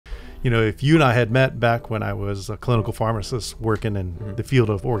if you and I had met back when I was a clinical pharmacist working in the field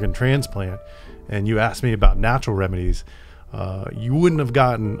of organ transplant, and you asked me about natural remedies, you wouldn't have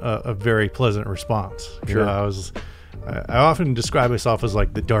gotten a very pleasant response. Sure. I often describe myself as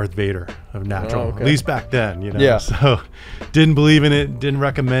like the Darth Vader of natural, okay. at least back then, Yeah. So didn't believe in it, didn't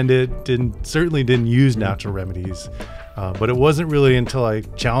recommend it, certainly didn't use natural remedies. But it wasn't really until I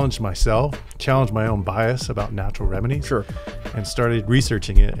challenged my own bias about natural remedies, Sure. and started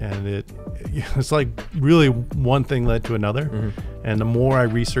researching it. And it's like really one thing led to another. And the more I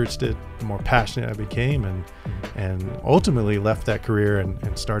researched it, the more passionate I became, and ultimately left that career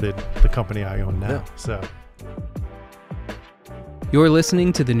and started the company I own now. Yeah. So. You're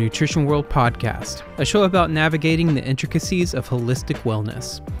listening to the Nutrition World Podcast, a show about navigating the intricacies of holistic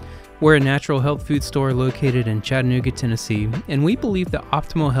wellness. We're a natural health food store located in Chattanooga, Tennessee, and we believe that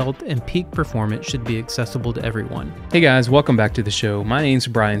optimal health and peak performance should be accessible to everyone. Hey guys, welcome back to the show. My name's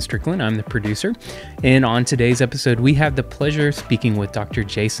Brian Strickland. I'm the producer. And on today's episode, we have the pleasure of speaking with Dr.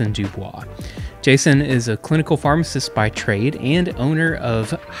 Jason DuBois. Jason is a clinical pharmacist by trade and owner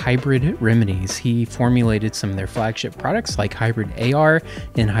of Hybrid Remedies. He formulated some of their flagship products like Hybrid AR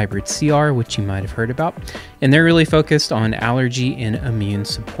and Hybrid CR, which you might have heard about, and they're really focused on allergy and immune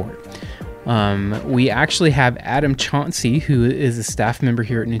support. We actually have Adam Chauncey, who is a staff member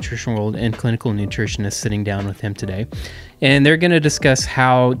here at Nutrition World and clinical nutritionist, sitting down with him today. And they're going to discuss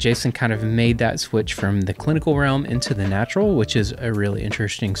how Jason kind of made that switch from the clinical realm into the natural, which is a really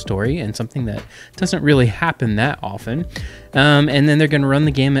interesting story and something that doesn't really happen that often. And then they're going to run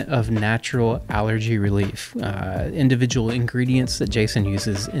the gamut of natural allergy relief, individual ingredients that Jason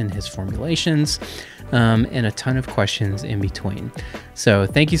uses in his formulations, and a ton of questions in between. So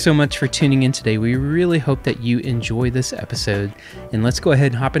thank you so much for tuning in today. We really hope that you enjoy this episode. And let's go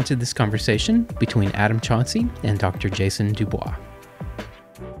ahead and hop into this conversation between Adam Chauncey and Dr. Jason DuBois.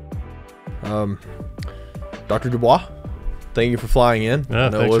 Dr. DuBois, thank you for flying in. Yeah,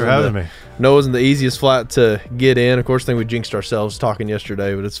 thanks for having me. No, it wasn't the easiest flight to get in. Of course, I think we jinxed ourselves talking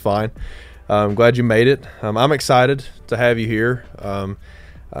yesterday, but it's fine. I'm glad you made it. I'm excited to have you here.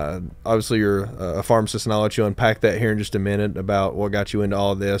 Obviously, you're a pharmacist, and I'll let you unpack that here in just a minute about what got you into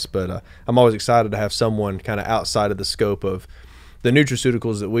all of this. But I'm always excited to have someone kind of outside of the scope of the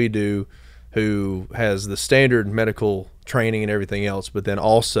nutraceuticals that we do, who has the standard medical training and everything else, but then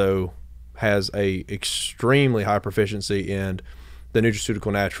also has a extremely high proficiency in the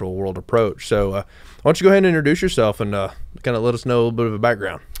nutraceutical natural world approach. So why don't you go ahead and introduce yourself and kind of let us know a little bit of a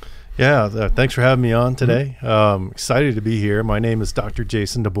background. Yeah, thanks for having me on today. Excited to be here. My name is Dr.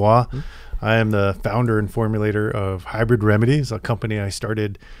 Jason DuBois. I am the founder and formulator of Hybrid Remedies, a company I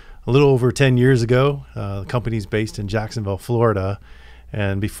started a little over 10 years ago. The company's based in Jacksonville, Florida.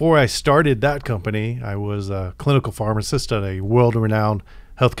 And before I started that company, I was a clinical pharmacist at a world-renowned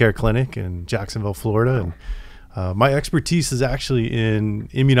healthcare clinic in Jacksonville, Florida. And my expertise is actually in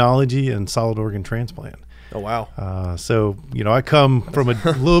immunology and solid organ transplant. Oh, wow. So, I come from a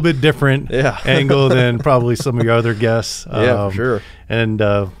little bit different angle than probably some of your other guests. Yeah, for sure. And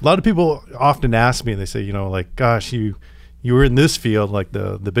a lot of people often ask me, they say, like, gosh, you were in this field, like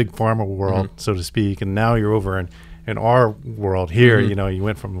the big pharma world, so to speak, and now you're over in our world here. You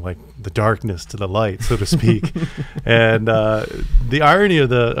went from like the darkness to the light, so to speak. And the irony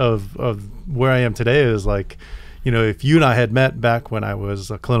of where I am today is like, if you and I had met back when I was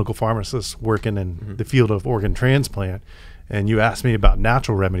a clinical pharmacist working in the field of organ transplant, and you asked me about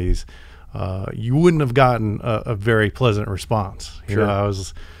natural remedies, you wouldn't have gotten a very pleasant response. Sure.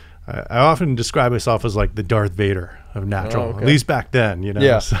 I often describe myself as like the Darth Vader of natural, at least back then,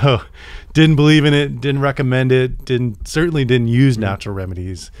 Yeah. So didn't believe in it, didn't recommend it, certainly didn't use natural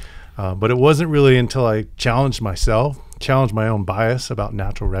remedies. But it wasn't really until I challenged my own bias about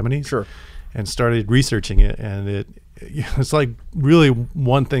natural remedies. Sure. And started researching it, and it's like really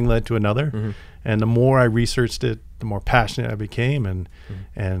one thing led to another. And the more I researched it, the more passionate I became,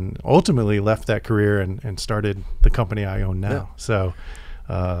 and ultimately left that career and started the company I own now. Yeah. So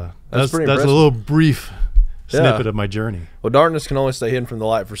that's a little brief snippet of my journey. Well, darkness can only stay hidden from the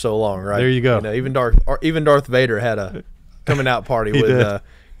light for so long, right? There you go. Even Darth Vader had a coming out party with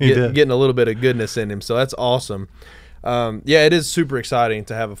getting a little bit of goodness in him. So that's awesome. It is super exciting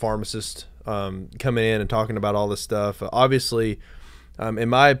to have a pharmacist coming in and talking about all this stuff. Obviously, in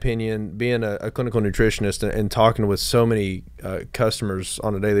my opinion, being a clinical nutritionist and talking with so many customers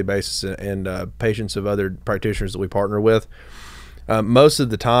on a daily basis and patients of other practitioners that we partner with, most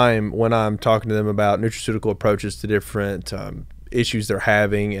of the time when I'm talking to them about nutraceutical approaches to different issues they're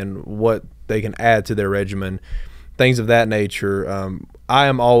having and what they can add to their regimen, things of that nature, I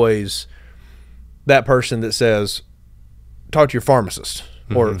am always that person that says, talk to your pharmacist.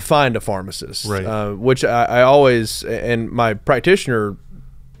 or find a pharmacist, Right. Which I always, and my practitioner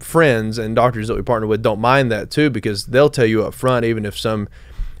friends and doctors that we partner with don't mind that too, because they'll tell you up front, even if some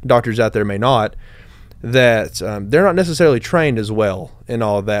doctors out there may not, that they're not necessarily trained as well in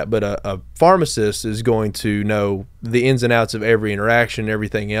all of that, but a pharmacist is going to know the ins and outs of every interaction,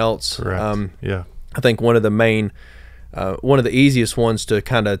 everything else. Correct. Yeah. I think one of the main, one of the easiest ones to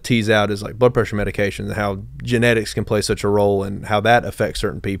kind of tease out is like blood pressure medication, and how genetics can play such a role and how that affects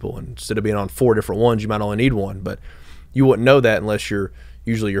certain people. And instead of being on 4 different ones, you might only need one, but you wouldn't know that unless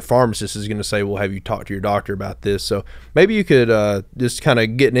usually your pharmacist is going to say, well, have you talked to your doctor about this? So maybe you could just kind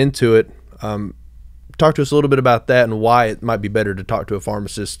of getting into it, talk to us a little bit about that and why it might be better to talk to a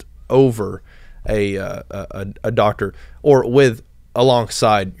pharmacist over a doctor, or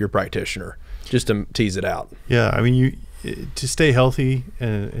alongside your practitioner, just to tease it out. Yeah, I mean, to stay healthy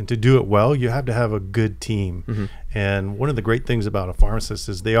and to do it well, you have to have a good team. And one of the great things about a pharmacist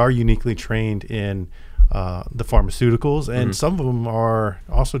is they are uniquely trained in the pharmaceuticals, and some of them are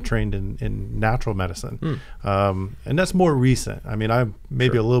also trained in natural medicine. And that's more recent. I mean, I'm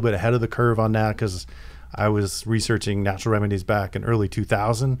maybe a little bit ahead of the curve on that, because I was researching natural remedies back in early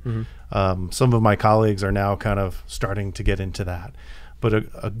 2000. Some of my colleagues are now kind of starting to get into that. But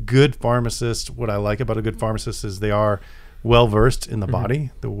a good pharmacist, what I like about a good pharmacist is they are well-versed in the body.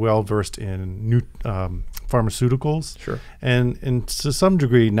 They're well-versed in new pharmaceuticals, and to some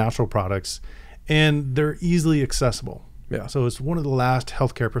degree natural products, and they're easily accessible. Yeah. So it's one of the last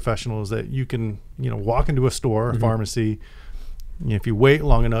healthcare professionals that you can, walk into a store, a pharmacy. If you wait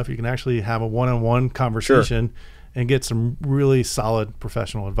long enough, you can actually have a one-on-one conversation and get some really solid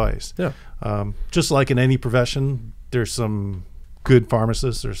professional advice. Yeah. Just like in any profession, there's some good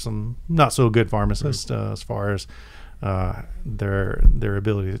pharmacists, there's some not so good pharmacists as far as their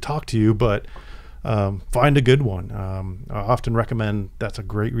ability to talk to you, but find a good one. I often recommend that's a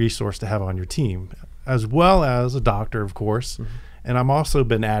great resource to have on your team, as well as a doctor, of course. And I'm also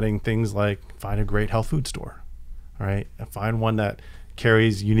been adding things like find a great health food store. Right, find one that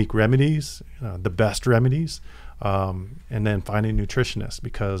carries unique remedies, the best remedies, and then find a nutritionist,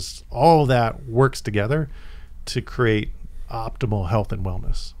 because all of that works together to create optimal health and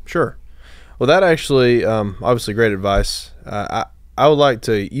wellness. Sure. Well, that actually, obviously great advice. I would like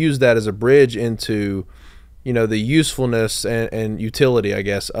to use that as a bridge into, the usefulness and utility, I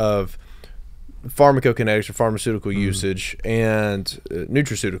guess, of pharmacokinetics or pharmaceutical usage and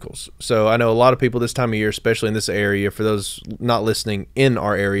nutraceuticals. So I know a lot of people this time of year, especially in this area, for those not listening in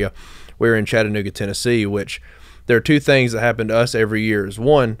our area, we're in Chattanooga, Tennessee, which there are 2 things that happen to us every year. Is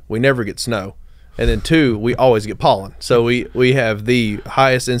 1, we never get snow. And then 2, we always get pollen. So we have the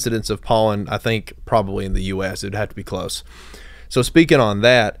highest incidence of pollen, I think, probably in the U.S. It'd have to be close. So speaking on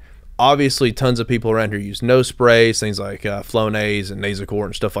that, obviously tons of people around here use nose sprays, things like Flonase and Nasacort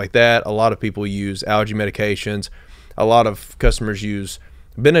and stuff like that. A lot of people use allergy medications. A lot of customers use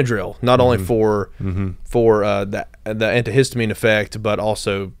Benadryl, not only for the antihistamine effect, but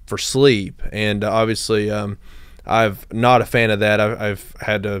also for sleep. And obviously, I'm not a fan of that. I've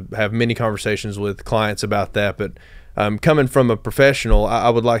had to have many conversations with clients about that. But coming from a professional,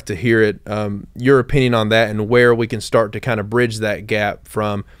 I would like to hear it, your opinion on that, and where we can start to kind of bridge that gap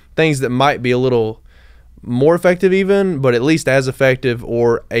from things that might be a little more effective even, but at least as effective,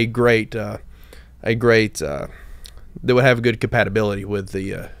 or a great that would have a good compatibility with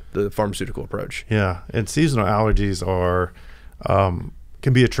the pharmaceutical approach. Yeah, and seasonal allergies are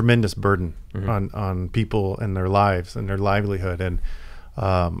can be a tremendous burden on people and their lives and their livelihood. And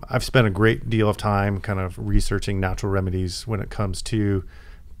I've spent a great deal of time kind of researching natural remedies when it comes to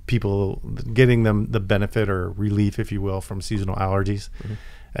people getting them the benefit or relief, if you will, from seasonal allergies.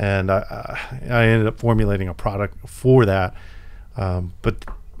 And I ended up formulating a product for that, but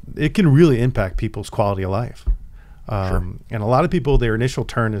it can really impact people's quality of life. And a lot of people, their initial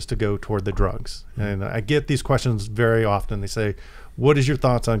turn is to go toward the drugs. And I get these questions very often. They say, what is your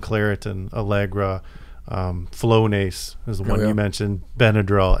thoughts on Claritin, Allegra, Flonase is the one you mentioned,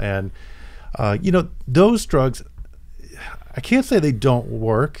 Benadryl. And, those drugs, I can't say they don't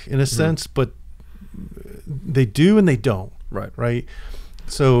work in a sense, but they do and they don't. Right.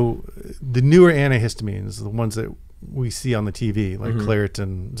 So the newer antihistamines, the ones that we see on the TV, like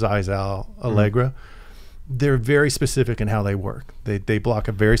Claritin, Zizal, Allegra, they're very specific in how they work. They block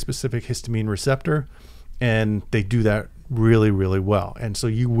a very specific histamine receptor, and they do that really, really well. And so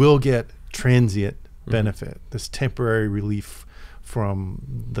you will get transient benefit, this temporary relief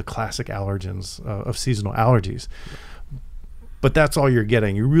from the classic allergens of seasonal allergies. But that's all you're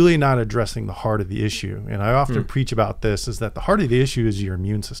getting. You're really not addressing the heart of the issue. And I often preach about this, is that the heart of the issue is your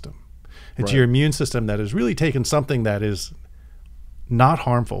immune system. It's your immune system that has really taken something that is not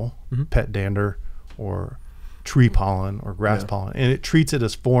harmful, pet dander or tree pollen or grass pollen, and it treats it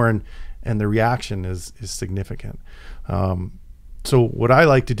as foreign, and the reaction is significant. So what I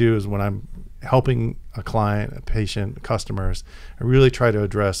like to do is when I'm helping a client, a patient, customers, I really try to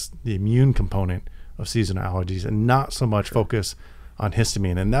address the immune component of seasonal allergies and not so much focus on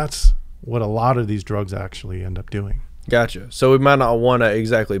histamine. And that's what a lot of these drugs actually end up doing. Gotcha. So we might not want to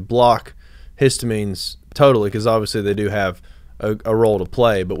exactly block histamines totally, because obviously they do have a role to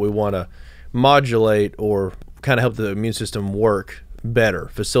play, but we want to modulate or kind of help the immune system work better,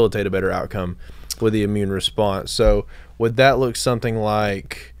 facilitate a better outcome with the immune response. So would that look something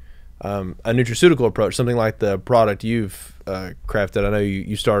like a nutraceutical approach, something like the product you've crafted? I know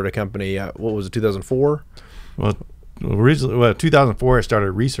you started a company, what was it, 2004? Well, originally, 2004, I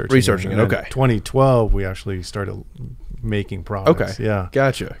started researching it. Okay. 2012, we actually started making products. Okay. Yeah.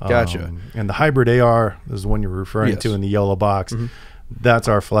 Gotcha. And the Hybrid AR is the one you're referring to in the yellow box. That's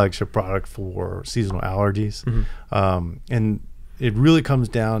our flagship product for seasonal allergies. And it really comes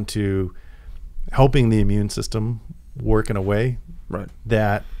down to helping the immune system work in a way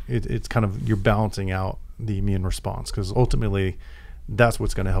that it's kind of, you're balancing out the immune response, because ultimately that's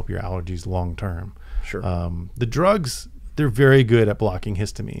what's going to help your allergies long term. Sure. The drugs, they're very good at blocking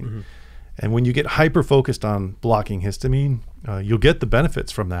histamine. And when you get hyper focused on blocking histamine, you'll get the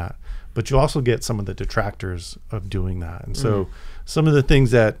benefits from that, but you also get some of the detractors of doing that. And so some of the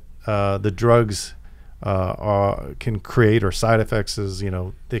things that the drugs can create, or side effects, is,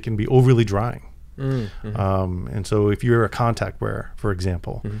 they can be overly drying. And so if you're a contact wearer, for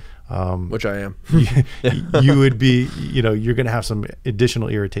example, which I am, you would be, you're going to have some additional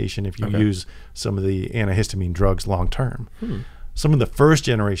irritation if you use some of the antihistamine drugs long term. Some of the first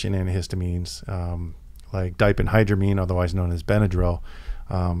generation antihistamines, like diphenhydramine, otherwise known as Benadryl,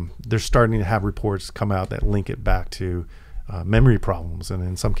 they're starting to have reports come out that link it back to memory problems, and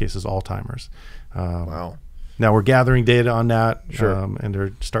in some cases Alzheimer's. Wow. Now we're gathering data on that, Sure. And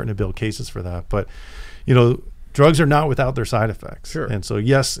they're starting to build cases for that. But, drugs are not without their side effects. Sure. And so,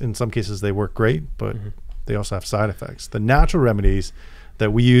 yes, in some cases they work great, but they also have side effects. The natural remedies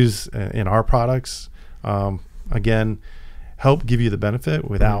that we use in our products, again, help give you the benefit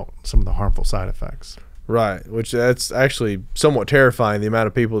without some of the harmful side effects. Right, which that's actually somewhat terrifying, the amount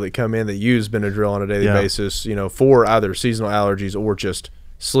of people that come in that use Benadryl on a daily basis, for either seasonal allergies or just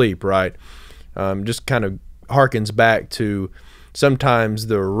sleep, right? Just kind of harkens back to sometimes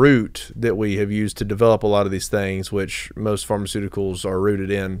the root that we have used to develop a lot of these things, which most pharmaceuticals are rooted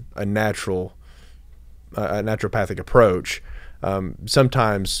in a naturopathic approach.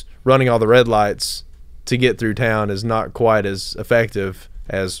 Sometimes running all the red lights to get through town is not quite as effective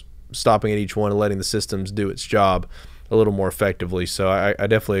as stopping at each one and letting the systems do its job a little more effectively. So I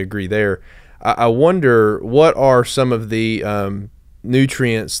definitely agree there. I wonder, what are some of the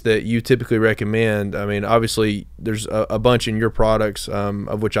nutrients that you typically recommend? I mean, obviously there's a bunch in your products,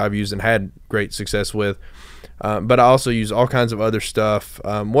 of which I've used and had great success with, but I also use all kinds of other stuff.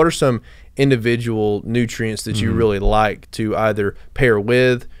 What are some individual nutrients that you really like to either pair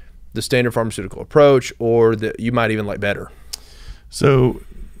with the standard pharmaceutical approach, or that you might even like better? So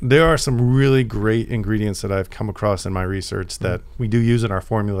there are some really great ingredients that I've come across in my research that we do use in our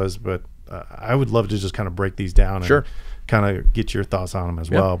formulas, but I would love to just kind of break these down and kind of get your thoughts on them as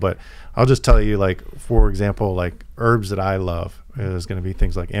well. But I'll just tell you, like, for example, like herbs that I love is going to be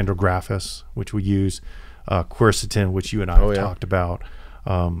things like andrographis, which we use, quercetin, which you and I have talked about.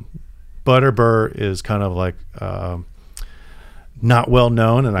 Butterbur is kind of like not well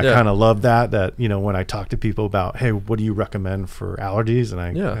known, and I kind of love that when I talk to people about, hey, what do you recommend for allergies, and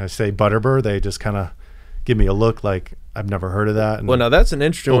I say Butterbur, they just kind of give me a look like I've never heard of that. And well, now that's an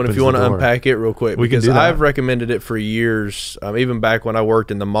interesting one if you want to unpack it real quick, because I've recommended it for years. Even back when I worked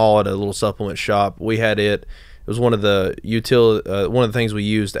in the mall at a little supplement shop, we had it. It was one of the one of the things we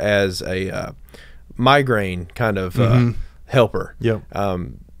used as a migraine kind of helper.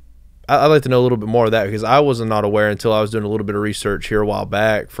 I'd like to know a little bit more of that, because I was not aware until I was doing a little bit of research here a while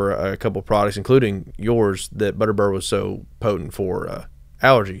back for a couple of products, including yours, that Butterbur was so potent for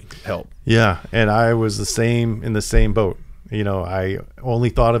allergy help. Yeah, and I was in the same boat. I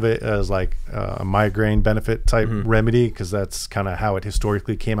only thought of it as like a migraine benefit type remedy, because that's kind of how it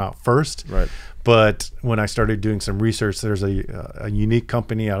historically came out first. Right. But when I started doing some research, there's a unique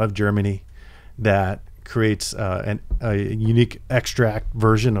company out of Germany that creates a unique extract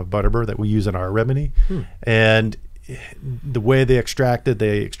version of Butterbur that we use in our remedy. And the way they extracted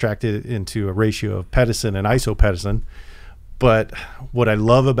it into a ratio of pedisin and isopedisin. But what I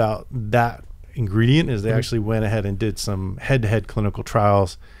love about that ingredient is they actually went ahead and did some head-to-head clinical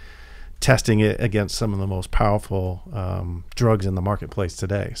trials testing it against some of the most powerful drugs in the marketplace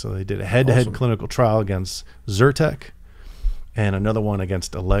today. So they did a head-to-head clinical trial against Zyrtec and another one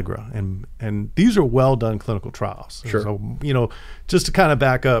against Allegra. And these are well-done clinical trials. Sure. So, you know, just to kind of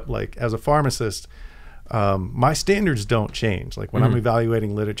back up, like as a pharmacist, my standards don't change. Like when I'm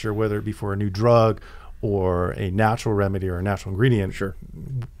evaluating literature, whether it be for a new drug or a natural remedy or a natural ingredient, Sure.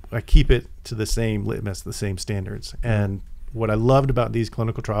 I keep it to the same litmus, the same standards. And what I loved about these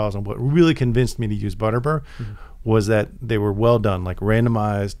clinical trials and what really convinced me to use Butterbur was that they were well done, like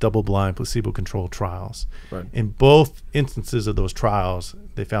randomized, double-blind, placebo-controlled trials. Right. In both instances of those trials,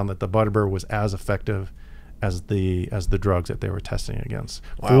 they found that the Butterbur was as effective as the drugs that they were testing against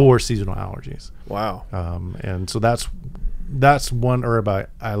for seasonal allergies. Wow. And so that's one herb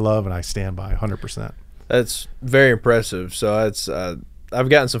I love and I stand by 100%. That's very impressive. So that's I've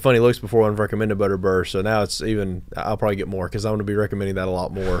gotten some funny looks before when I've recommended Butterbur, so now it's even, I'll probably get more because I'm going to be recommending that a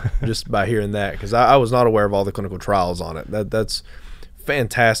lot more just by hearing that, because I was not aware of all the clinical trials on it. That's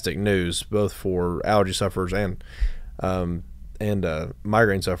fantastic news, both for allergy sufferers and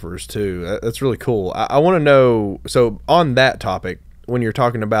migraine sufferers too. That's really cool. I want to know, so on that topic, when you're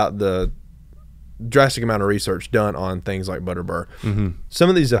talking about the drastic amount of research done on things like Butterbur, some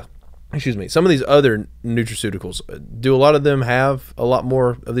of these some of these other nutraceuticals, do a lot of them have a lot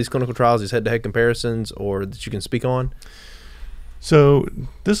more of these clinical trials, these head-to-head comparisons, or that you can speak on? So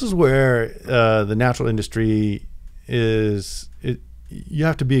this is where the natural industry is. You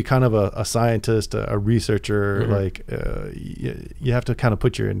have to be kind of a scientist, a researcher. Like you have to kind of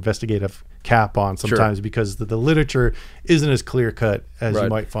put your investigative cap on sometimes, because the literature isn't as clear cut as you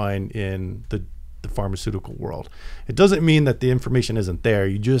might find in the pharmaceutical world. It doesn't mean that the information isn't there.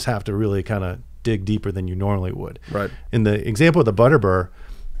 You just have to really kind of dig deeper than you normally would. Right. In the example of the Butterbur,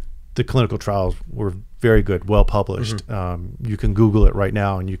 the clinical trials were very good, well published. You can Google it right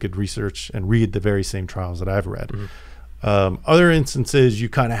now and you could research and read the very same trials that I've read. Other instances, you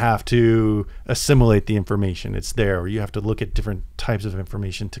kind of have to assimilate the information. It's there, or you have to look at different types of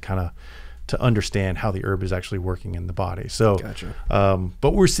information to kind of to understand how the herb is actually working in the body. So,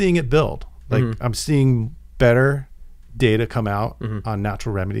 but we're seeing it build. Like I'm seeing better data come out on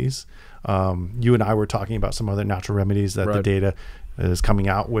natural remedies. You and I were talking about some other natural remedies that the data is coming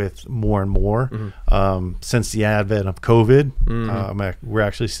out with more and more. Since the advent of COVID, we're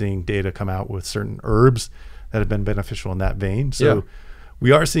actually seeing data come out with certain herbs that have been beneficial in that vein. So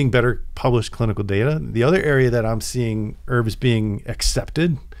we are seeing better published clinical data. The other area that I'm seeing herbs being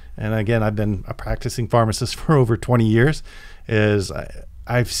accepted, and again, I've been a practicing pharmacist for over 20 years, is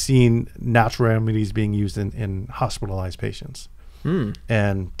I've seen natural remedies being used in hospitalized patients.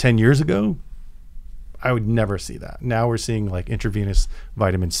 And 10 years ago, I would never see that. Now we're seeing like intravenous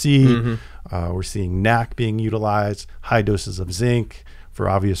vitamin C. We're seeing NAC being utilized, high doses of zinc for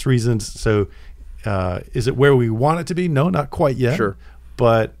obvious reasons. So is it where we want it to be? No, not quite yet.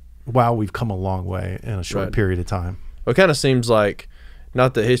 But wow, we've come a long way in a short period of time. Well, it kind of seems like,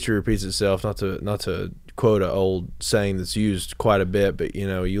 not that history repeats itself, not to quote an old saying that's used quite a bit, but you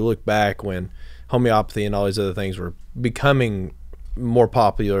know, you look back when homeopathy and all these other things were becoming more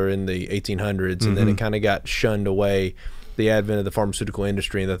popular in the 1800s, and then it kind of got shunned away, the advent of the pharmaceutical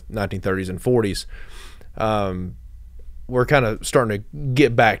industry in the 1930s and 40s. We're kind of starting to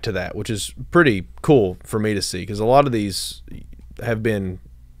get back to that, which is pretty cool for me to see, because a lot of these have been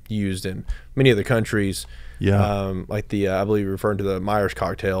used in many other countries. Like the I believe you're referring to the Myers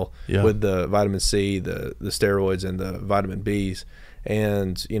cocktail with the vitamin C, the steroids, and the vitamin Bs.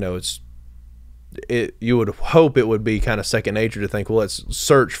 And you know, you would hope it would be kind of second nature to think, well, let's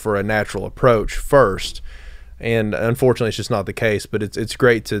search for a natural approach first. And unfortunately, it's just not the case. But it's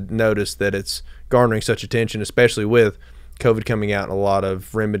great to notice that it's garnering such attention, especially with COVID coming out, and a lot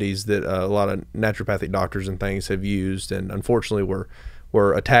of remedies that a lot of naturopathic doctors and things have used, and unfortunately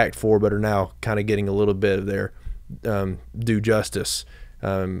were attacked for, but are now kind of getting a little bit of their due justice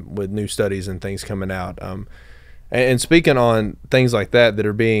with new studies and things coming out. And speaking on things like that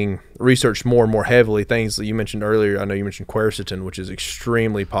are being researched more and more heavily, things that you mentioned earlier, I know you mentioned quercetin, which is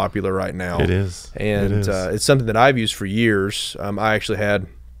extremely popular right now. It is. And it's something that I've used for years. I actually had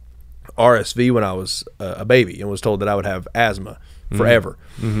RSV when I was a baby and was told that I would have asthma forever.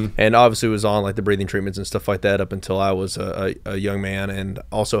 And obviously was on like the breathing treatments and stuff like that up until I was a young man, and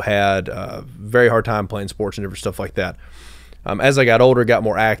also had a very hard time playing sports and different stuff like that. As I got older, got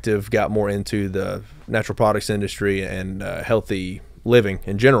more active, got more into the natural products industry and healthy living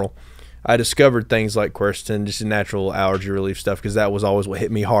in general, I discovered things like quercetin, just natural allergy relief stuff, because that was always what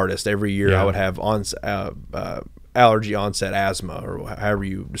hit me hardest. Every year I would have allergy onset asthma, or however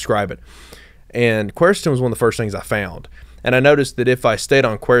you describe it. And quercetin was one of the first things I found. And I noticed that if I stayed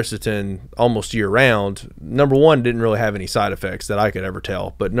on quercetin almost year round, number one, it didn't really have any side effects that I could ever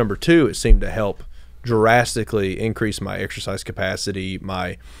tell. But number two, it seemed to help drastically increase my exercise capacity.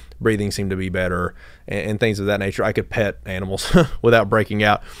 My breathing seemed to be better, and things of that nature. I could pet animals without breaking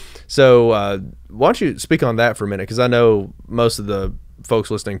out. So why don't you speak on that for a minute? Because I know most of the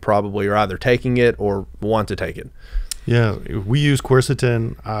folks listening probably are either taking it or want to take it. Yeah, we use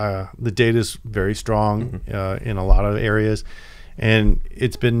quercetin. The data is very strong in a lot of areas, and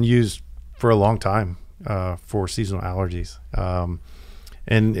it's been used for a long time for seasonal allergies.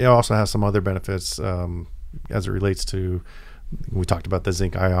 And it also has some other benefits as it relates to, we talked about the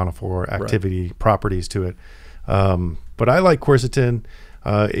zinc ionophore activity properties to it. But I like quercetin.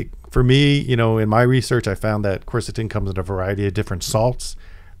 For me, in my research, I found that quercetin comes in a variety of different salts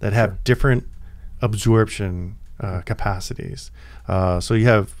that have different absorption capacities. So you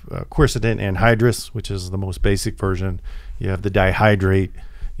have quercetin anhydrous, which is the most basic version. You have the dihydrate.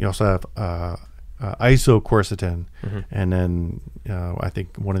 You also have isoquercetin, and then I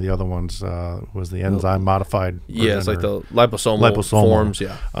think one of the other ones was the enzyme modified. Yeah, it's like the liposomal forms.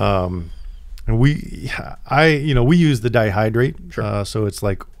 Yeah. And we use the dihydrate, Sure. So it's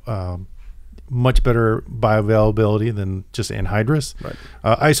like much better bioavailability than just anhydrous. Right.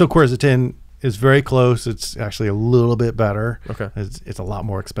 Isoquercetin is very close. It's actually a little bit better. Okay. It's a lot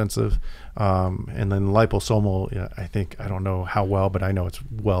more expensive. And then liposomal, I don't know how well, but I know it's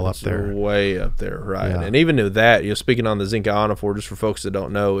up there. Way up there, right. Yeah. And even with that, speaking on the zinc ionophore, just for folks that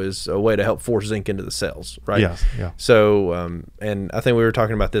don't know, is a way to help force zinc into the cells, right? Yes, yeah. So, and I think we were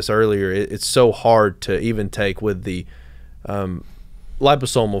talking about this earlier, it's so hard to even take with the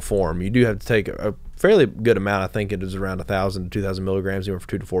liposomal form. You do have to take a fairly good amount. I think it is around 1,000 to 2,000 milligrams, even for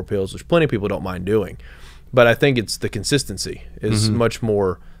 2 to 4 pills, which plenty of people don't mind doing. But I think it's the consistency is much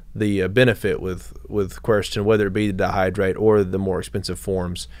more the benefit with quercetin, whether it be the dihydrate or the more expensive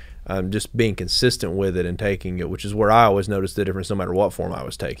forms. Just being consistent with it and taking it, which is where I always noticed the difference no matter what form I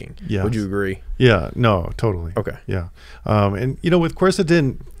was taking. Yes. Would you agree? Yeah, no, totally. Okay. Yeah. And, with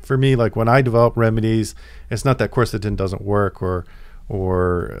quercetin, for me, like when I develop remedies, it's not that quercetin doesn't work or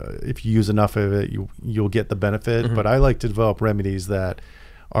if you use enough of it, you'll get the benefit. But I like to develop remedies that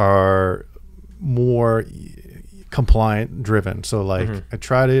are more compliant driven. So like I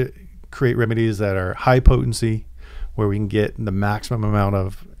try to create remedies that are high potency, where we can get the maximum amount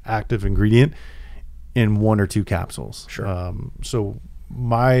of active ingredient in 1 or 2 capsules. Sure. So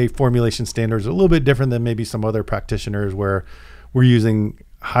my formulation standards are a little bit different than maybe some other practitioners, where we're using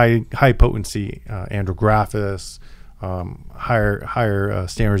high potency andrographis, higher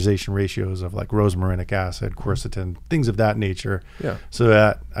standardization ratios of like rosmarinic acid, quercetin, things of that nature. Yeah. So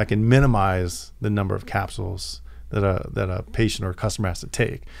that I can minimize the number of capsules that a patient or customer has to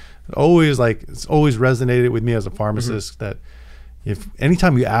take. It's always resonated with me as a pharmacist that if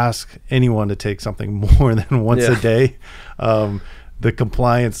anytime you ask anyone to take something more than once a day, the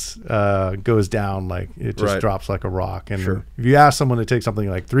compliance goes down, like it just drops like a rock. And if you ask someone to take something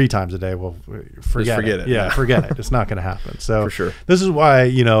like 3 times a day, well, forget it. Yeah, forget it. It's not going to happen. So this is why,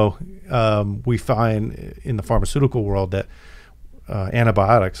 we find in the pharmaceutical world that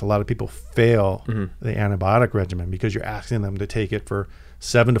antibiotics, a lot of people fail the antibiotic regimen because you're asking them to take it for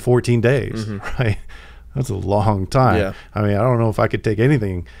 7 to 14 days, right? That's a long time. Yeah. I mean, I don't know if I could take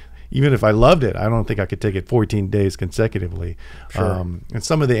anything. Even if I loved it, I don't think I could take it 14 days consecutively. Sure. And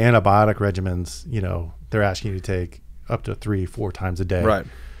some of the antibiotic regimens, they're asking you to take up to 3-4 times a day. Right.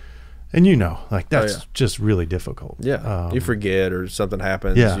 And that's just really difficult. Yeah. You forget or something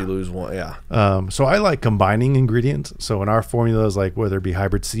happens, you lose one. Yeah. So I like combining ingredients. So in our formulas, like whether it be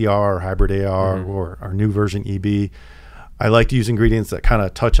hybrid CR or hybrid AR or our new version EB, I like to use ingredients that kind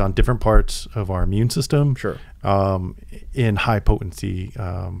of touch on different parts of our immune system. Sure. In high potency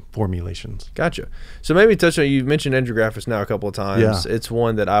formulations. Gotcha. So maybe touch on, you mentioned andrographis now a couple of times. Yeah. It's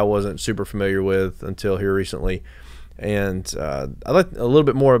one that I wasn't super familiar with until here recently. And I'd like a little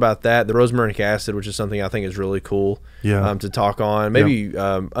bit more about that. The rosmarinic acid, which is something I think is really cool to talk on. Maybe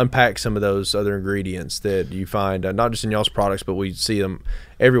unpack some of those other ingredients that you find, not just in y'all's products, but we see them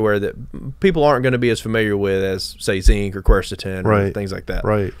everywhere that people aren't going to be as familiar with as, say, zinc or quercetin or things like that.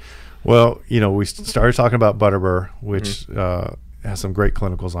 Right. Well, we started talking about butterbur, which has some great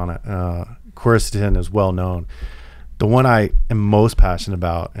clinicals on it. Quercetin is well known. The one I am most passionate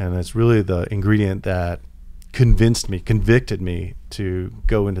about, and it's really the ingredient that convicted me to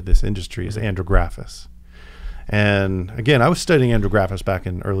go into this industry, is andrographis. And again, I was studying andrographis back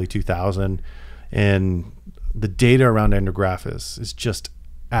in early 2000, and the data around andrographis is just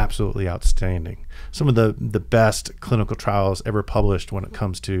absolutely outstanding. Some of the best clinical trials ever published when it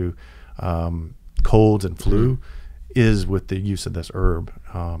comes to colds and flu is with the use of this herb.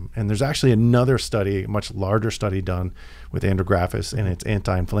 And there's actually another study, a much larger study done with andrographis and its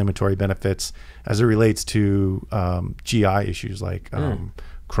anti-inflammatory benefits as it relates to GI issues like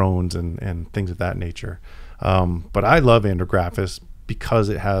Crohn's and things of that nature. But I love andrographis because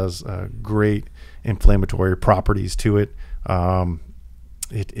it has great inflammatory properties to it.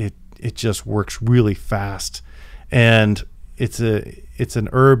 It just works really fast, and it's an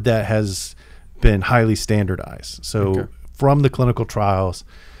herb that has been highly standardized. So from the clinical trials,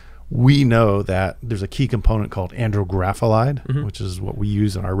 we know that there's a key component called andrographolide, which is what we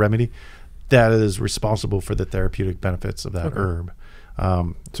use in our remedy, that is responsible for the therapeutic benefits of that herb.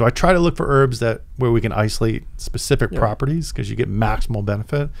 So I try to look for herbs where we can isolate specific properties, because you get maximal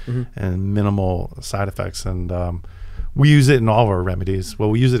benefit and minimal side effects. And we use it in all of our remedies. Well,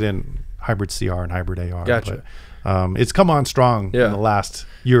 we use it in hybrid CR and hybrid AR. Gotcha. But it's come on strong in the last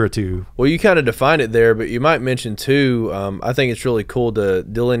year or two. Well, you kind of defined it there, but you might mention too, I think it's really cool to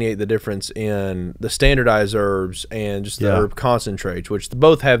delineate the difference in the standardized herbs and just the herb concentrates, which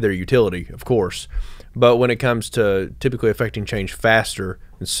both have their utility, of course. But when it comes to typically affecting change faster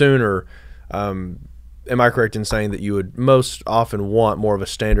and sooner, am I correct in saying that you would most often want more of a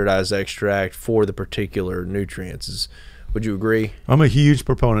standardized extract for the particular nutrients? Would you agree? I'm a huge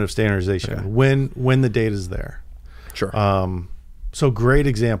proponent of standardization when the data is there. Sure. So great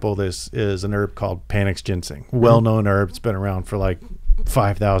example of this is an herb called Panax ginseng. Well-known herb. It's been around for like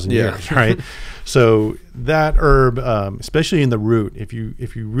 5,000 years, right? So that herb, especially in the root, if you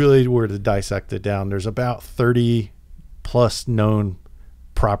really were to dissect it down, there's about 30 plus known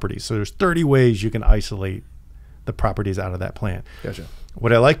properties. So there's 30 ways you can isolate the properties out of that plant. Gotcha.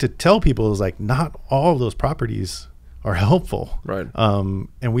 What I like to tell people is, like, not all of those properties are helpful. Right.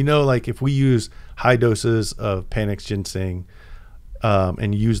 And we know, like, if we use high doses of Panax ginseng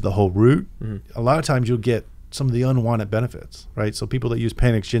and use the whole root, a lot of times you'll get some of the unwanted benefits, right? So people that use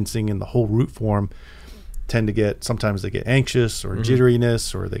Panax ginseng in the whole root form tend to get, sometimes they get anxious or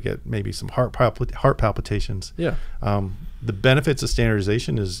jitteriness, or they get maybe some heart palpitations. Yeah. The benefits of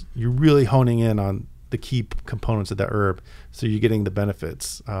standardization is you're really honing in on the key components of that herb, so you're getting the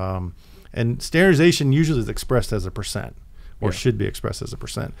benefits. And standardization usually is expressed as a percent, or should be expressed as a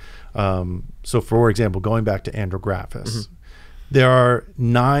percent. So for example, going back to andrographis, there are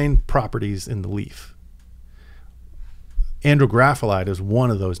 9 properties in the leaf. Andrographolide is one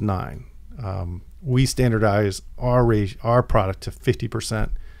of those 9. We standardize our product to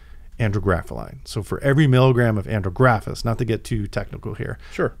 50% andrographolide. So for every milligram of andrographis, not to get too technical here,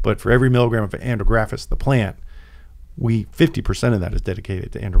 but for every milligram of andrographis, the plant, 50% of that is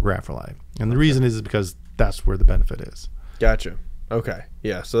dedicated to andrographolide. And the reason is because that's where the benefit is. Gotcha. Okay.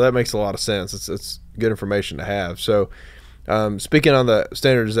 Yeah. So that makes a lot of sense. It's good information to have. So speaking on the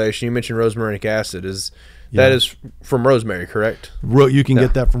standardization, you mentioned rosmarinic acid. That is from rosemary, correct? You can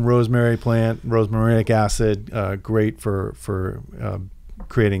get that from rosemary plant. Rosmarinic acid, great for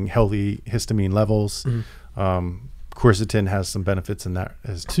creating healthy histamine levels. Quercetin has some benefits in that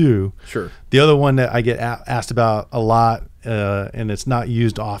as too. Sure. The other one that I get asked about a lot, and it's not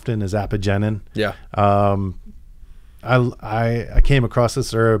used often, is apigenin. Yeah. I came across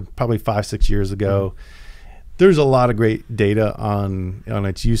this herb probably 5-6 years ago. There's a lot of great data on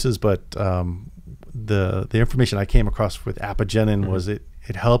its uses, but the information I came across with apigenin was it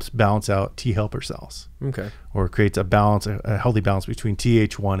helps balance out T helper cells. Okay. Or creates a healthy balance between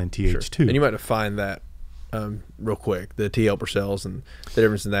Th1 and Th2. Sure. And you might define that real quick, the T helper cells and the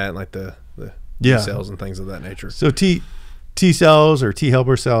difference in that, and like the T cells and things of that nature. So T cells or T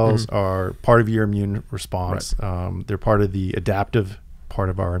helper cells are part of your immune response. Right. They're part of the adaptive part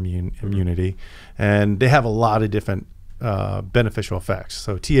of our immunity, and they have a lot of different beneficial effects.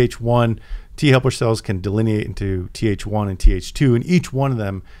 So Th1, T helper cells can delineate into Th1 and Th2, and each one of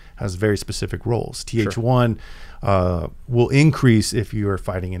them has very specific roles. Th1 will increase if you are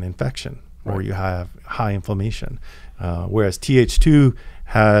fighting an infection or you have high inflammation, whereas Th2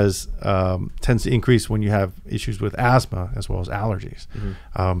 tends to increase when you have issues with asthma as well as allergies.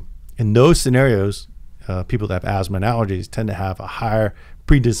 In those scenarios, people that have asthma and allergies tend to have a higher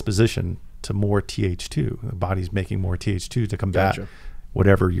predisposition to more Th2. The body's making more Th2 to combat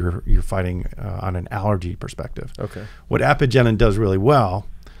whatever you're fighting on an allergy perspective. Okay. What apigenin does really well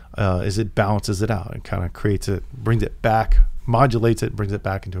is it balances it out and kind of creates it, brings it back, modulates it, brings it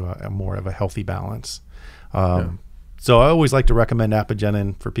back into a more of a healthy balance. So I always like to recommend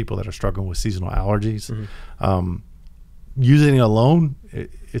apigenin for people that are struggling with seasonal allergies. using it alone,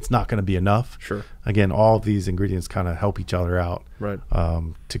 it's not going to be enough. Sure. Again, all of these ingredients kind of help each other out, Right.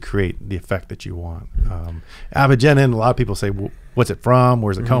 To create the effect that you want. Avigenin, a lot of people say, well, what's it from?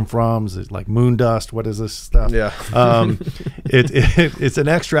 Where's it come from? Is it like moon dust? What is this stuff? Yeah. It's an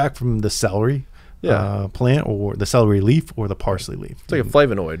extract from the celery plant, or the celery leaf, or the parsley leaf. It's like a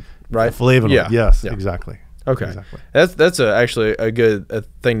flavonoid, right? A flavonoid, Yeah. yes, Yeah. exactly. Okay, Exactly. that's actually a good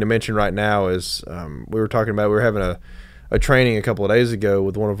thing to mention right now. Is we were talking about, we were having a training a couple of days ago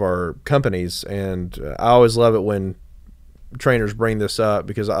with one of our companies, and I always love it when trainers bring this up,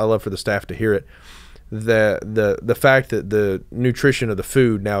 because I love for the staff to hear it. The fact that the nutrition of the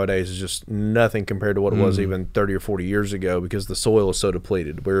food nowadays is just nothing compared to what it was even 30 or 40 years ago, because the soil is so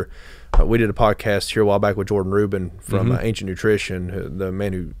depleted. We did a podcast here a while back with Jordan Rubin from Ancient Nutrition, the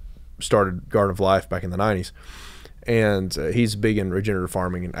man who started Garden of Life back in the 90s, and he's big in regenerative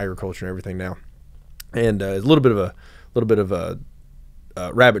farming and agriculture and everything now. And a little bit of a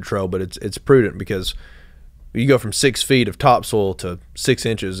rabbit trail, but it's prudent, because you go from 6 feet of topsoil to 6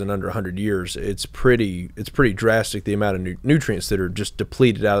 inches in under 100 years. It's pretty drastic, the amount of nutrients that are just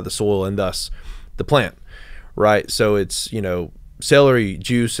depleted out of the soil, and thus the plant, right? So it's, celery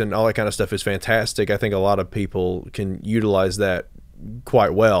juice and all that kind of stuff is fantastic. I think a lot of people can utilize that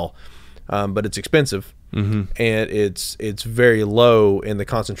quite well, but it's expensive, and it's very low in the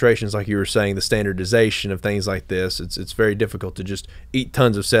concentrations, like you were saying, the standardization of things like this. It's very difficult to just eat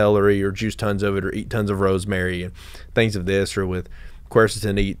tons of celery or juice tons of it, or eat tons of rosemary and things of this, or with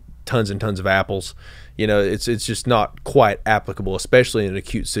quercetin eat tons and tons of apples. It's just not quite applicable, especially in an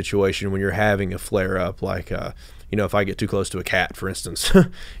acute situation when you're having a flare up, like if I get too close to a cat, for instance.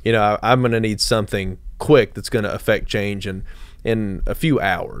 I'm going to need something quick that's going to affect change in a few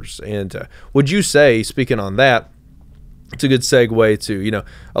hours. And would you say, speaking on that, it's a good segue to,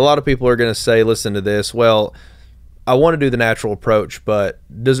 a lot of people are going to say, listen to this, well, I want to do the natural approach, but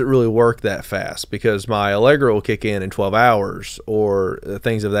does it really work that fast? Because my Allegra will kick in 12 hours, or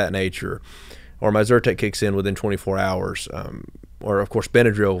things of that nature, or my Zyrtec kicks in within 24 hours. Or, of course,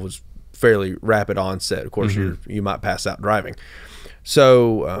 Benadryl was fairly rapid onset. Of course, you might pass out driving.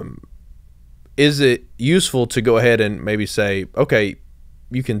 So is it useful to go ahead and maybe say, okay,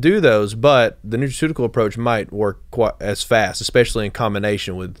 you can do those, but the nutraceutical approach might work quite as fast, especially in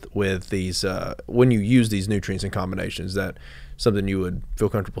combination with these, when you use these nutrients in combination? Is that something you would feel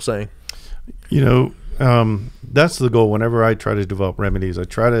comfortable saying? That's the goal. Whenever I try to develop remedies, I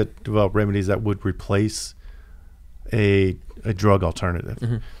try to develop remedies that would replace a drug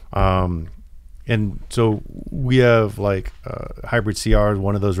alternative. And so we have like hybrid CR is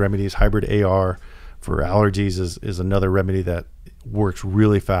one of those remedies. Hybrid AR for allergies is another remedy that works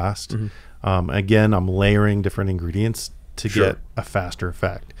really fast. Again, I'm layering different ingredients to get a faster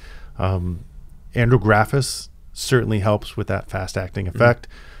effect. Andrographis certainly helps with that fast acting effect.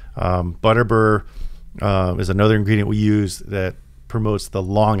 Butterbur is another ingredient we use that promotes the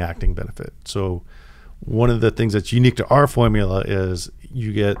long acting benefit. So one of the things that's unique to our formula is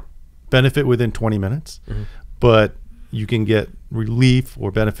you get benefit within 20 minutes, but you can get relief or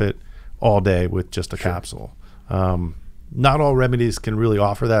benefit all day with just a capsule. Not all remedies can really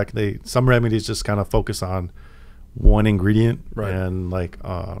offer that. Some remedies just kind of focus on one ingredient, and like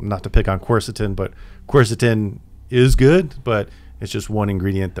not to pick on quercetin, but quercetin is good, but it's just one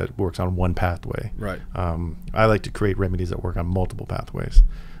ingredient that works on one pathway. I like to create remedies that work on multiple pathways.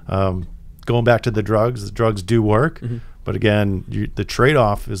 Going back to the drugs do work, but again, the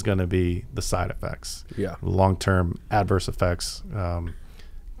trade-off is going to be the side effects. Long-term adverse effects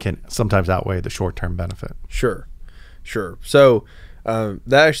can sometimes outweigh the short-term benefit. Sure. So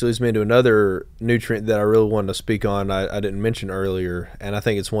that actually leads me into another nutrient that I really wanted to speak on. I didn't mention earlier, and I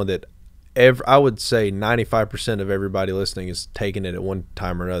think it's one that I would say 95% of everybody listening is taking it at one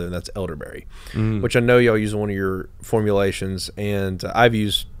time or another, and that's elderberry, which I know y'all use in one of your formulations, and I've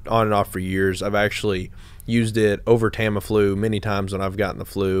used on and off for years. I've actually used it over Tamiflu many times when I've gotten the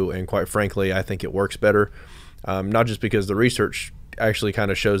flu, and quite frankly, I think it works better, not just because the research actually kind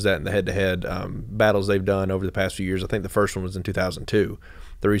of shows that in the head-to-head battles they've done over the past few years. I think the first one was in 2002,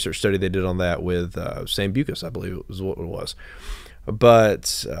 the research study they did on that with Sambucus, I believe it was what it was.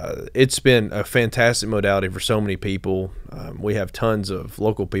 But it's been a fantastic modality for so many people. We have tons of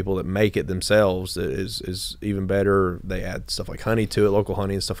local people that make it themselves. That is even better. They add stuff like honey to it, local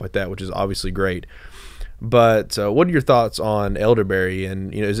honey and stuff like that, which is obviously great. But what are your thoughts on elderberry?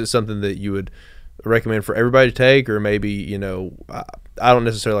 And is it something that you would recommend for everybody to take, or maybe I don't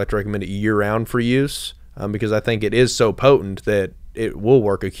necessarily like to recommend it year-round for use, because I think it is so potent that it will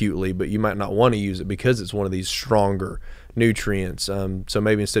work acutely, but you might not want to use it because it's one of these stronger nutrients. So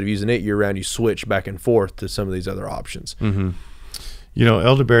maybe instead of using it year round, you switch back and forth to some of these other options. You know,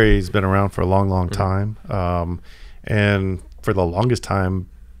 elderberry has been around for a long time. And for the longest time,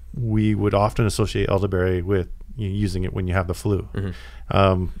 we would often associate elderberry with using it when you have the flu.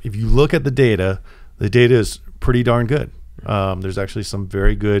 If you look at the data is pretty darn good. There's actually some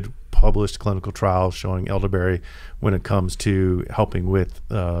very good published clinical trials showing elderberry when it comes to helping with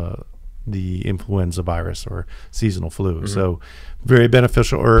the influenza virus or seasonal flu. So very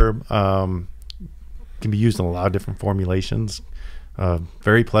beneficial herb, can be used in a lot of different formulations,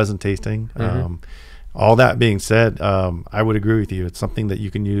 very pleasant tasting. All that being said, I would agree with you. It's something that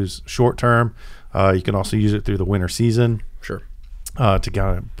you can use short term. You can also use it through the winter season. Sure. To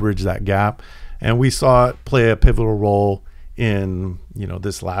kind of bridge that gap. And we saw it play a pivotal role in,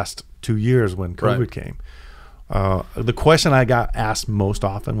 this last 2 years when COVID came. The question I got asked most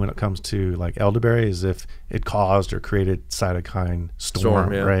often when it comes to like elderberry is if it caused or created cytokine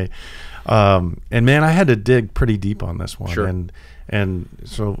storm, right? And man, I had to dig pretty deep on this one. Sure. And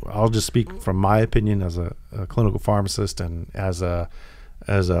so I'll just speak from my opinion as a clinical pharmacist and as a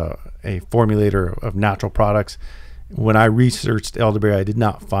formulator of natural products. When I researched elderberry, I did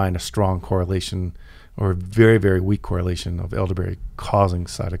not find a strong correlation or a very, very weak correlation of elderberry causing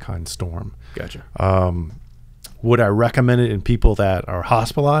cytokine storm. Gotcha. Would I recommend it in people that are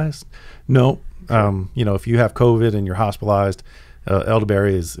hospitalized? No. If you have COVID and you're hospitalized,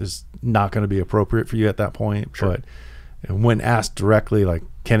 elderberry is not going to be appropriate for you at that point. Sure. But when asked directly, like,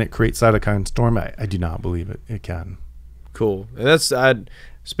 can it create cytokine storm? I do not believe it can. Cool. And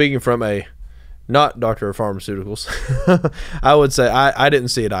speaking from a not doctor of pharmaceuticals, I would say I didn't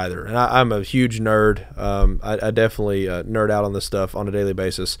see it either. And I'm a huge nerd. I definitely nerd out on this stuff on a daily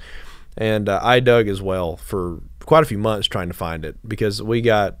basis. And I dug as well for quite a few months trying to find it because we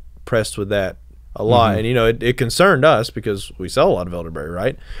got pressed with that a lot. And, it concerned us because we sell a lot of elderberry,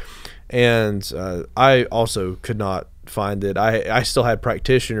 right? And I also could not find it. I still had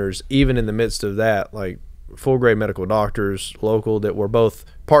practitioners, even in the midst of that, like full grade medical doctors, local, that were both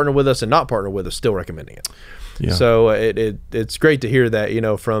partner with us and not partner with us, still recommending it. Yeah. So it's great to hear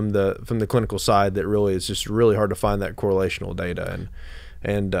that, from the clinical side, that really it's just really hard to find that correlational data.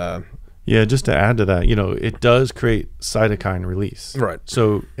 And yeah, just to add to that, it does create cytokine release. Right.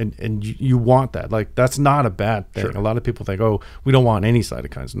 So, and you want that. Like, that's not a bad thing. Sure. A lot of people think, oh, we don't want any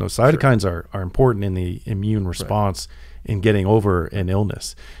cytokines. No, cytokines are important in the immune response in getting over an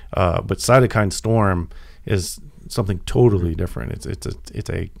illness. But cytokine storm is something totally different. It's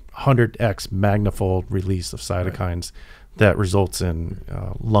a 100x magnifold release of cytokines that results in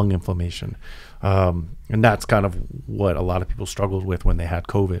lung inflammation. And that's kind of what a lot of people struggled with when they had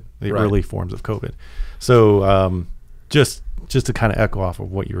COVID, the early forms of COVID. So just to kind of echo off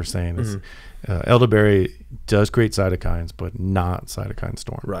of what you were saying is elderberry does create cytokines, but not cytokine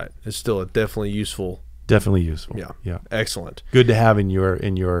storm. Right. It's still definitely useful. Definitely useful. Yeah. Excellent. Good to have in your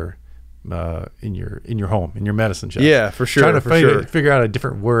home, in your medicine chest. Yeah, for sure. Trying to figure out a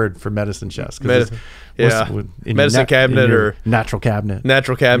different word for medicine chest. Medicine cabinet or natural cabinet.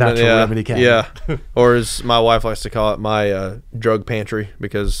 Natural remedy cabinet. Yeah. Or as my wife likes to call it, my drug pantry,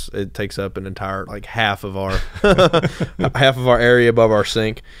 because it takes up an entire half of our area above our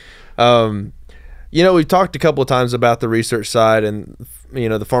sink. We've talked a couple of times about the research side and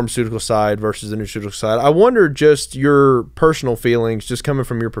the pharmaceutical side versus the nutraceutical side. I wonder just your personal feelings, just coming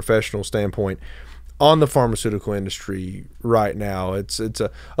from your professional standpoint, on the pharmaceutical industry right now. It's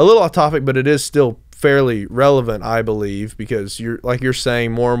a little off topic, but it is still fairly relevant, I believe, because you're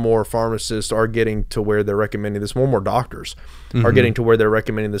saying, more and more pharmacists are getting to where they're recommending this. More and more doctors are getting to where they're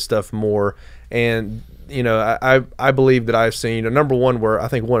recommending this stuff more. And I believe that I've seen number one, where I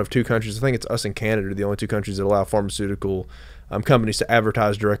think one of two countries, I think it's us and Canada, are the only two countries that allow pharmaceutical companies to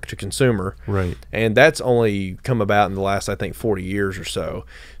advertise direct to consumer. Right. And that's only come about in the last, I think, 40 years or so.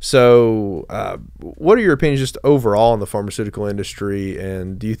 So what are your opinions just overall on the pharmaceutical industry?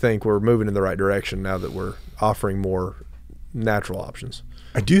 And do you think we're moving in the right direction now that we're offering more natural options?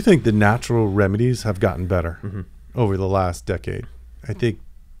 I do think the natural remedies have gotten better over the last decade. I think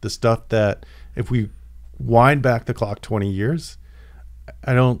the stuff that, if we wind back the clock 20 years,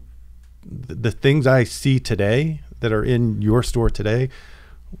 the things I see today that are in your store today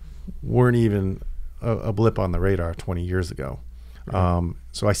weren't even a blip on the radar 20 years ago.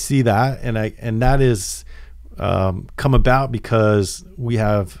 So I see that, and that is come about because we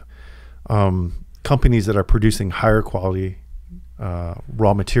have companies that are producing higher quality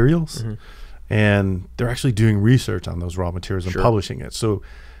raw materials, and they're actually doing research on those raw materials and publishing it. So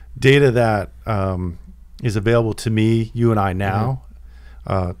data that is available to me, you and I now,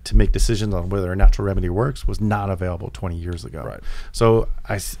 to make decisions on whether a natural remedy works was not available 20 years ago. Right. So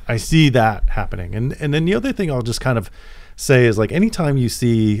I see that happening. And then the other thing I'll just kind of say is, like, anytime you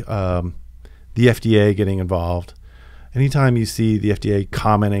see the FDA getting involved, anytime you see the FDA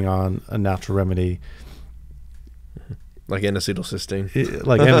commenting on a natural remedy, like N-acetylcysteine,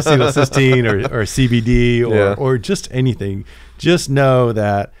 or CBD or just anything, just know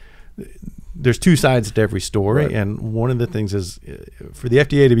that there's two sides to every story. Right. And one of the things is, for the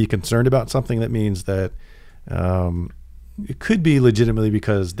FDA to be concerned about something, that means that it could be legitimately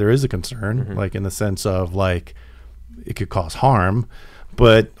because there is a concern, like in the sense of, like, it could cause harm,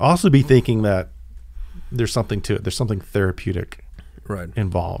 but also be thinking that there's something to it. There's something therapeutic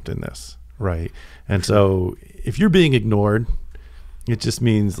involved in this. Right. And so if you're being ignored, it just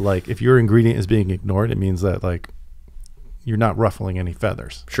means, like, if your ingredient is being ignored, it means that, like, you're not ruffling any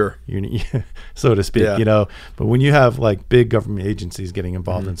feathers. Sure. So to speak, but when you have, like, big government agencies getting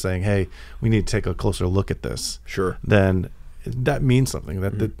involved and saying, hey, we need to take a closer look at this. Sure. Then that means something,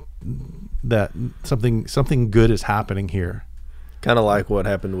 that something good is happening here. Kind of like what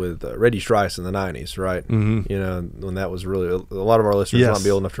happened with Reggie Strice in the 90s, right? When that was really, a lot of our listeners might be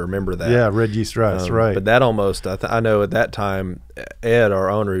old enough to remember that. Yeah, Reggie Strice, right. But that almost, I know at that time, Ed,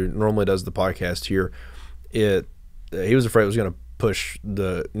 our owner, who normally does the podcast here, he was afraid it was going to push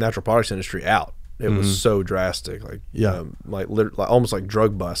the natural products industry out. It was so drastic, like almost like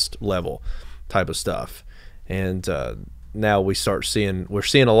drug bust level type of stuff. And now we're seeing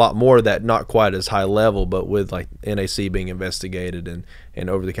a lot more of that, not quite as high level, but with, like, NAC being investigated and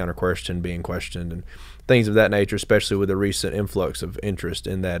over-the-counter question being questioned and things of that nature, especially with the recent influx of interest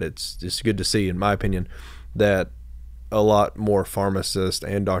in that. It's just good to see, in my opinion, that a lot more pharmacists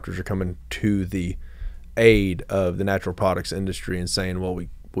and doctors are coming to the aid of the natural products industry and saying, well,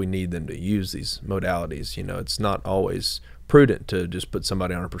 we need them to use these modalities. It's not always prudent to just put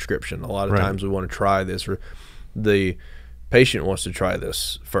somebody on a prescription. A lot of times we want to try this, or the patient wants to try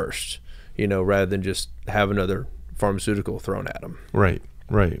this first, rather than just have another pharmaceutical thrown at them. Right.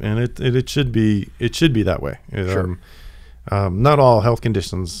 And it should be that way. Sure. Not all health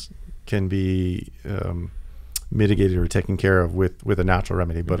conditions can be mitigated or taken care of with a natural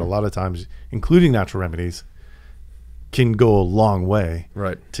remedy, but a lot of times, including natural remedies, can go a long way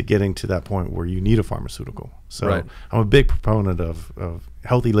to getting to that point where you need a pharmaceutical. So I'm a big proponent of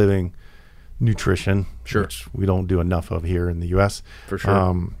healthy living, nutrition, which we don't do enough of here in the U.S. For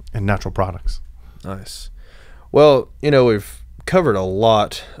sure. And natural products. Nice. Well, we've covered a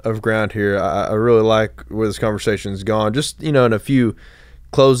lot of ground here. I really like where this conversation's gone. Just, in a few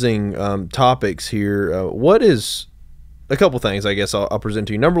closing topics here, what is a couple things I guess I'll present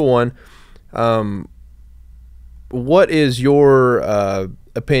to you. Number one, what is your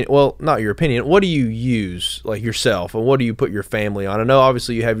opinion? Well, not your opinion. What do you use, like, yourself, and what do you put your family on? I know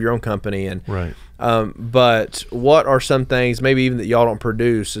obviously you have your own company, and but what are some things maybe even that y'all don't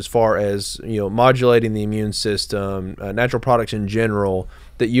produce as far as modulating the immune system, natural products in general,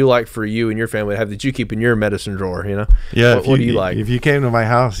 that you like for you and your family to have, that you keep in your medicine drawer? What do you like? If you came to my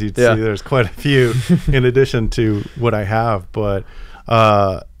house, you'd see there's quite a few in addition to what I have, but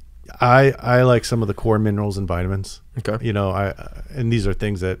I like some of the core minerals and vitamins. Okay. And these are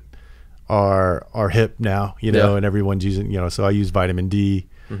things that are hip now, and everyone's using, so I use vitamin D,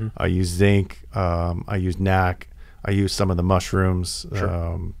 I use zinc, I use NAC, I use some of the mushrooms,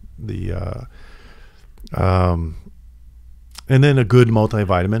 and then a good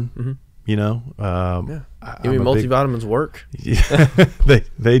multivitamin, You mean multivitamins work? Yeah,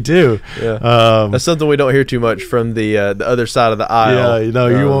 they do. Yeah. That's something we don't hear too much from the other side of the aisle. Yeah,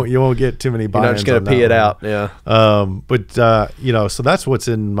 you won't get too many buy-ins. You're not just gonna pee it out. Yeah. But so that's what's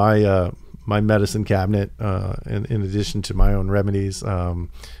in my my medicine cabinet. In addition to my own remedies,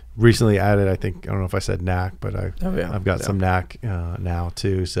 recently added, I don't know if I said NAC, but I've got some NAC now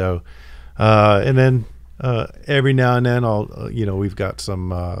too. So, and then. Every now and then we've got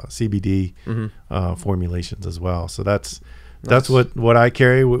some CBD formulations as well. So that's what I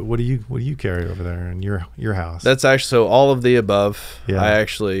carry. What do you carry over there in your house? That's actually, so all of the above. Yeah.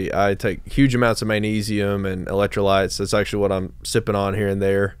 I take huge amounts of magnesium and electrolytes. That's actually what I'm sipping on here and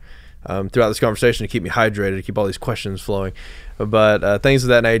there throughout this conversation to keep me hydrated, to keep all these questions flowing. But things of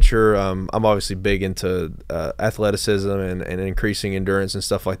that nature, I'm obviously big into athleticism and increasing endurance and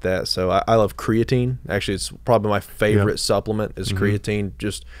stuff like that. So I love creatine. Actually, it's probably my favorite supplement is creatine,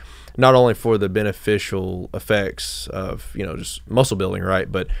 just not only for the beneficial effects of, just muscle building,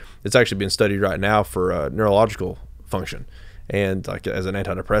 right? But it's actually being studied right now for neurological function and like as an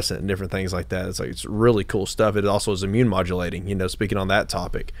antidepressant and different things like that. It's really cool stuff. It also is immune modulating, speaking on that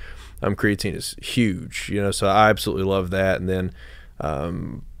topic. creatine is huge, you know, so I absolutely love that. And then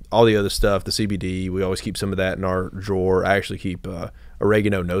all the other stuff, the CBD, we always keep some of that in our drawer. I actually keep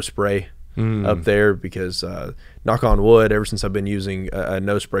oregano nose spray up there because, knock on wood, ever since I've been using a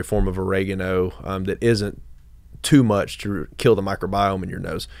nose spray form of oregano that isn't too much to kill the microbiome in your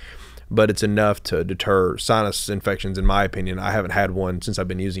nose, but it's enough to deter sinus infections, in my opinion. I haven't had one since I've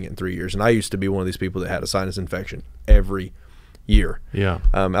been using it in 3 years, and I used to be one of these people that had a sinus infection every year. Yeah.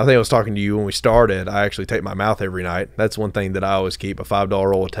 I think I was talking to you when we started. I actually tape my mouth every night. That's one thing that I always keep, a $5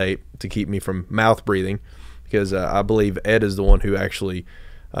 roll of tape to keep me from mouth breathing, because I believe Ed is the one who actually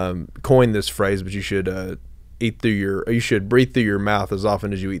coined this phrase, but you should you should breathe through your mouth as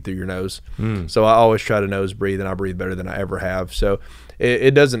often as you eat through your nose. So I always try to nose breathe, and I breathe better than I ever have. So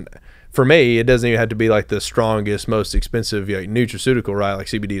it doesn't, for me, it doesn't even have to be like the strongest, most expensive nutraceutical, right? Like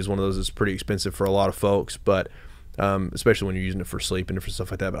CBD is one of those that's pretty expensive for a lot of folks, but especially when you're using it for sleep and different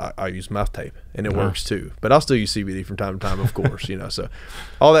stuff like that. But I use mouth tape, and it works too. But I'll still use CBD from time to time, of course. You know, so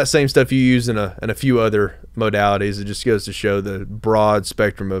all that same stuff you use in a few other modalities. It just goes to show the broad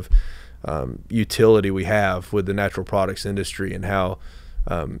spectrum of utility we have with the natural products industry, and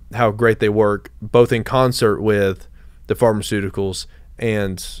how great they work both in concert with the pharmaceuticals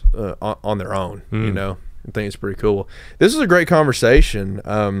and on their own. You know, I think it's pretty cool. This is a great conversation.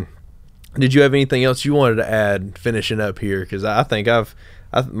 Did you have anything else you wanted to add finishing up here? Because I think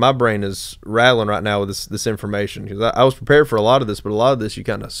my brain is rattling right now with this information, because I was prepared for a lot of this, but a lot of this you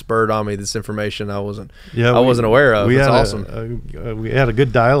kind of spurred on me, this information I wasn't aware of. It's awesome. We had a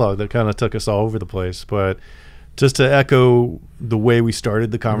good dialogue that kind of took us all over the place, but just to echo the way we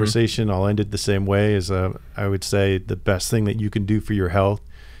started the conversation, I'll end it the same way. Is I would say the best thing that you can do for your health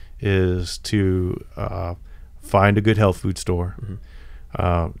is to find a good health food store,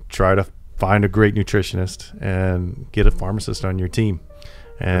 try to find a great nutritionist, and get a pharmacist on your team.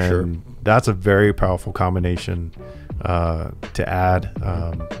 And that's a very powerful combination to add,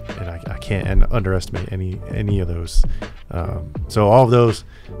 and I can't underestimate any of those. So all of those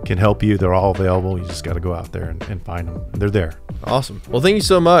can help you. They're all available. You just got to go out there and find them. They're there. Awesome. Well, thank you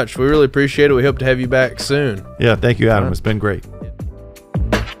so much. We really appreciate it. We hope to have you back soon. Yeah, thank you, Adam. It's been great.